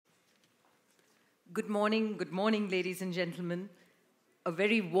Good morning, ladies and gentlemen. A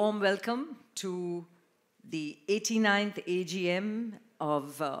very warm welcome to the 89th AGM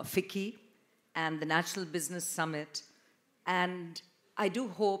of FICCI and the National Business Summit. And I do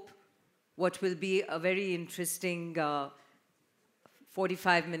hope what will be a very interesting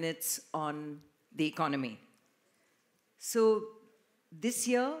 45 minutes on the economy. So this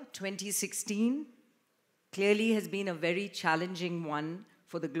year, 2016, clearly has been a very challenging one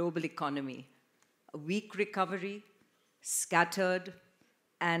for the global economy. A weak recovery, scattered,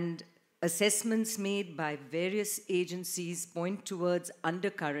 and assessments made by various agencies point towards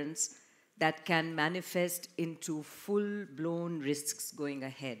undercurrents that can manifest into full-blown risks going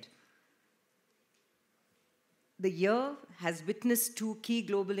ahead. The year has witnessed two key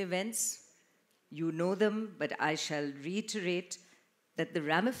global events. You know them, but I shall reiterate that the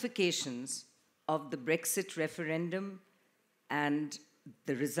ramifications of the Brexit referendum and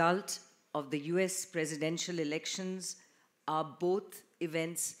the result of the US presidential elections are both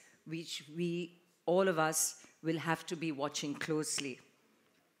events which all of us, will have to be watching closely.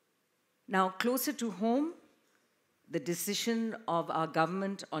 Now, closer to home, the decision of our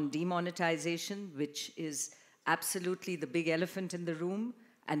government on demonetization, which is absolutely the big elephant in the room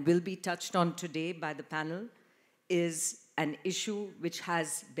and will be touched on today by the panel, is an issue which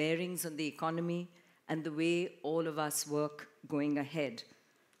has bearings on the economy and the way all of us work going ahead.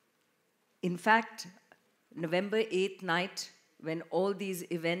 In fact, November 8th night, when all these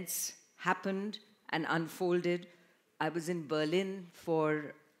events happened and unfolded, I was in Berlin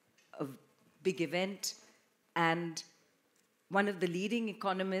for a big event, and one of the leading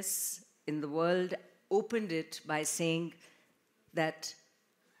economists in the world opened it by saying that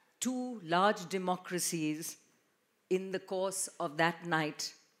two large democracies in the course of that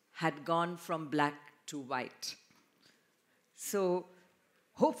night had gone from black to white. So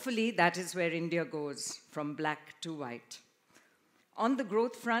hopefully that is where India goes, from black to white. On the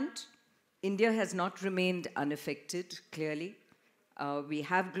growth front, India has not remained unaffected, clearly. We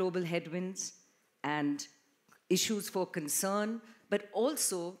have global headwinds and issues for concern, but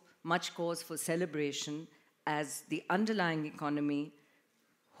also much cause for celebration as the underlying economy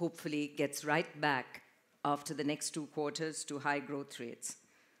hopefully gets right back after the next 2 quarters to high growth rates.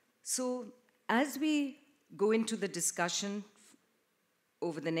 So as we go into the discussion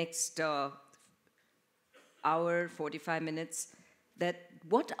over the next hour, 45 minutes, that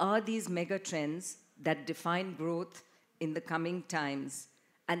what are these mega trends that define growth in the coming times?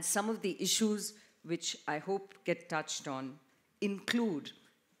 And some of the issues which I hope get touched on include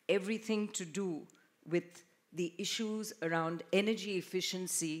everything to do with the issues around energy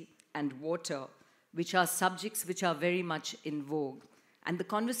efficiency and water, which are subjects which are very much in vogue. And the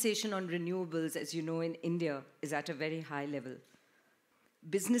conversation on renewables, as you know, in India is at a very high level.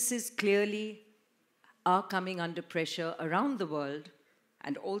 Businesses clearly are coming under pressure around the world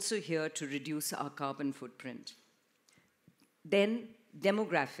and also here to reduce our carbon footprint. Then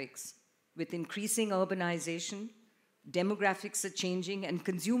demographics. With increasing urbanization, demographics are changing and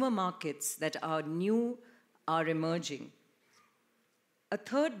consumer markets that are new are emerging. A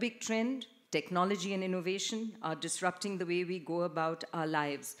third big trend, technology and innovation, are disrupting the way we go about our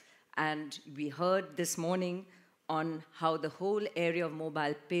lives. And we heard this morning on how the whole area of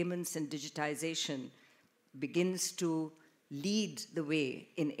mobile payments and digitization begins to lead the way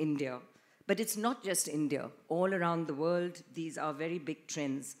in India. But it's not just India. All around the world, these are very big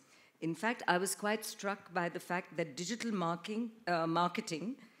trends. In fact, I was quite struck by the fact that digital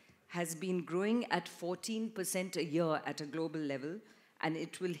marketing has been growing at 14% a year at a global level, and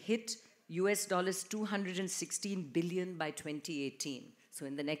it will hit US dollars 216 billion by 2018, so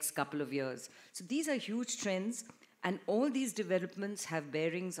in the next couple of years. So these are huge trends, and all these developments have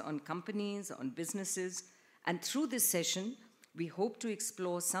bearings on companies, on businesses, and through this session, we hope to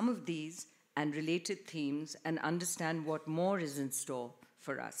explore some of these and related themes and understand what more is in store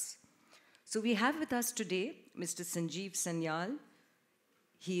for us. So we have with us today Mr. Sanjeev Sanyal.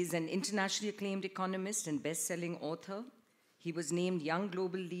 He is an internationally acclaimed economist and best-selling author. He was named Young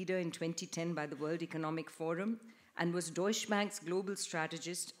Global Leader in 2010 by the World Economic Forum and was Deutsche Bank's global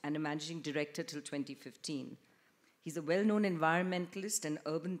strategist and a managing director till 2015. He's a well-known environmentalist and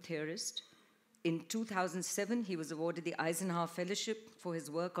urban theorist. In 2007, he was awarded the Eisenhower Fellowship for his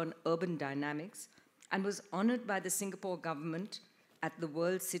work on urban dynamics and was honored by the Singapore government at the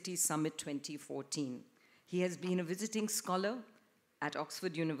World City Summit 2014. He has been a visiting scholar at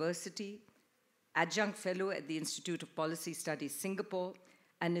Oxford University, adjunct fellow at the Institute of Policy Studies Singapore,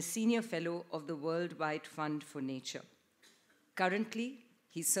 and a senior fellow of the Worldwide Fund for Nature. Currently,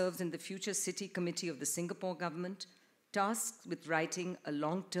 he serves in the Future City Committee of the Singapore government, tasked with writing a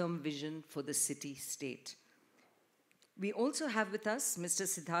long-term vision for the city-state. We also have with us Mr.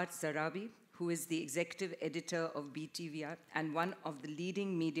 Siddharth Zarabi, who is the executive editor of BTV and one of the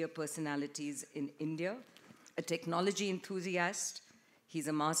leading media personalities in India, a technology enthusiast. He's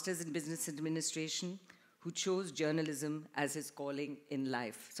a master's in business administration who chose journalism as his calling in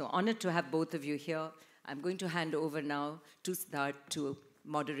life. So honored to have both of you here. I'm going to hand over now to Siddharth to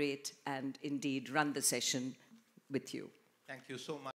moderate and indeed run the session with you. Thank you so much.